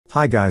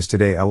Hi guys,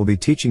 today I will be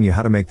teaching you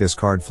how to make this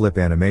card flip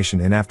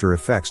animation in After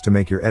Effects to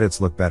make your edits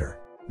look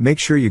better. Make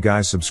sure you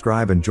guys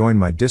subscribe and join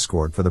my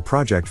Discord for the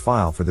project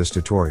file for this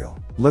tutorial.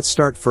 Let's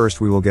start. First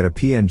we will get a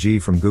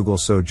PNG from Google,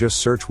 so just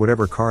search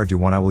whatever card you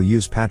want. I will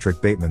use Patrick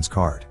Bateman's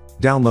card.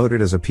 Download it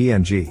as a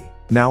PNG.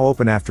 Now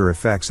open After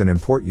Effects and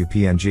import your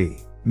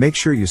PNG. Make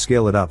sure you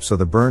scale it up so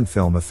the burn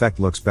film effect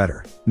looks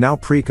better. Now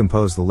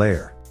pre-compose the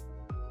layer.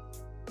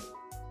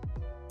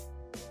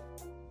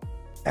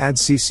 Add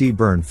CC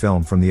burn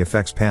film from the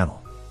effects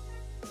panel.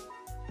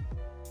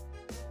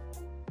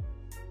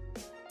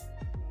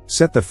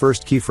 Set the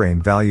first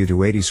keyframe value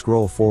to 80,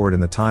 scroll forward in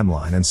the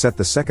timeline and set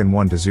the second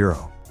one to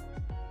 0.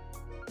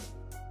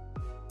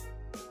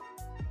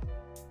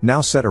 Now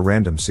set a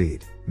random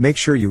seed. Make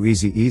sure you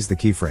ease the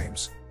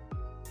keyframes.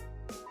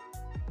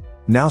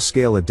 Now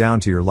scale it down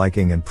to your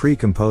liking and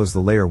pre-compose the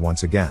layer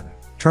once again.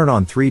 Turn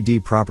on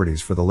 3D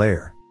properties for the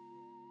layer.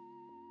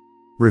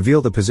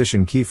 Reveal the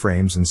position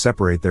keyframes and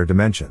separate their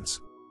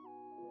dimensions.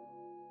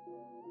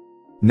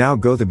 Now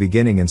go to the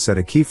beginning and set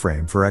a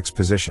keyframe for X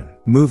position.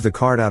 Move the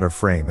card out of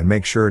frame and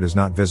make sure it is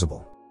not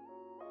visible.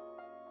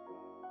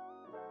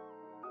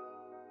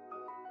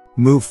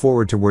 Move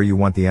forward to where you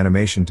want the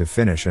animation to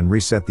finish and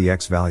reset the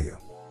X value.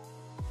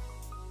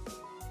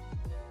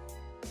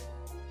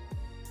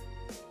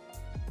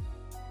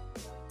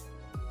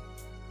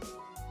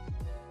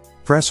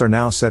 Press or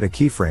now set a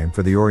keyframe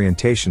for the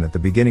orientation at the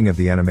beginning of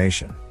the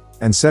animation.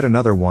 And set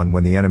another one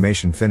when the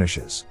animation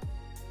finishes.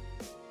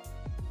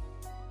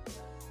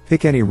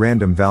 Pick any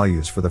random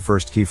values for the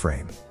first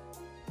keyframe.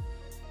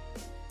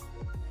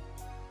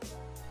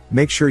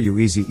 Make sure you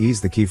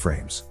ease the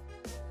keyframes.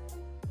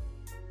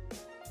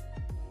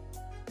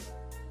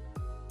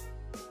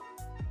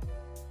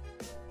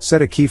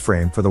 Set a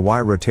keyframe for the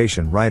Y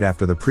rotation right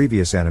after the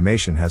previous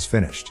animation has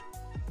finished.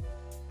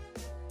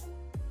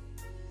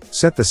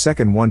 Set the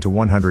second one to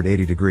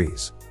 180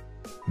 degrees.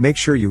 Make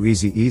sure you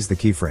ease the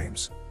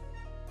keyframes.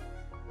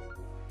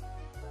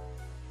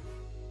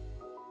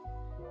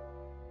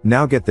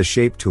 Now get the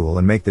shape tool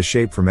and make the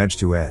shape from edge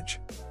to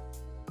edge.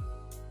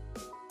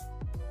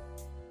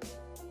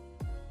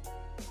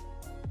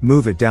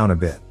 Move it down a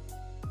bit.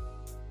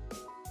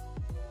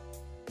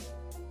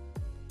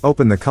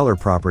 Open the color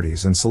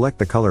properties and select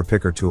the color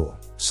picker tool.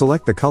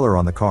 Select the color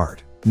on the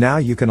card. Now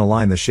you can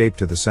align the shape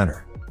to the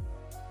center.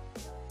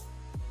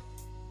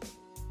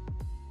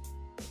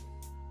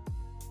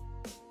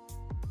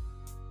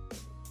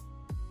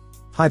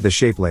 Hide the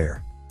shape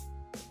layer.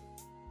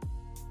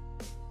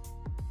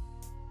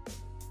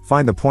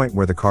 Find the point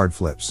where the card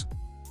flips.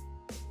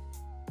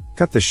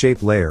 Cut the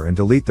shape layer and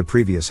delete the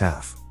previous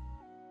half.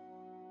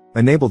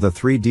 Enable the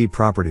 3D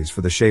properties for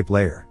the shape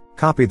layer.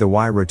 Copy the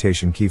Y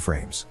rotation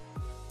keyframes.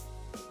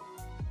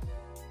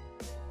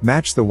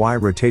 Match the Y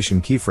rotation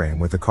keyframe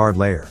with the card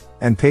layer,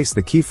 and paste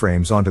the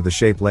keyframes onto the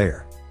shape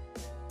layer.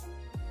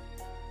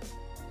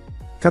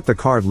 Cut the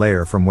card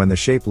layer from when the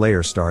shape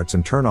layer starts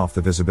and turn off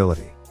the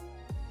visibility.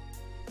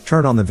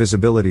 Turn on the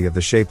visibility of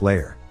the shape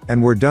layer.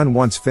 And we're done.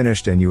 Once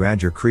finished and you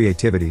add your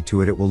creativity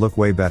to it, it will look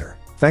way better.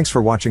 Thanks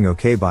for watching.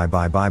 Okay,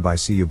 bye,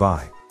 see you,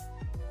 bye.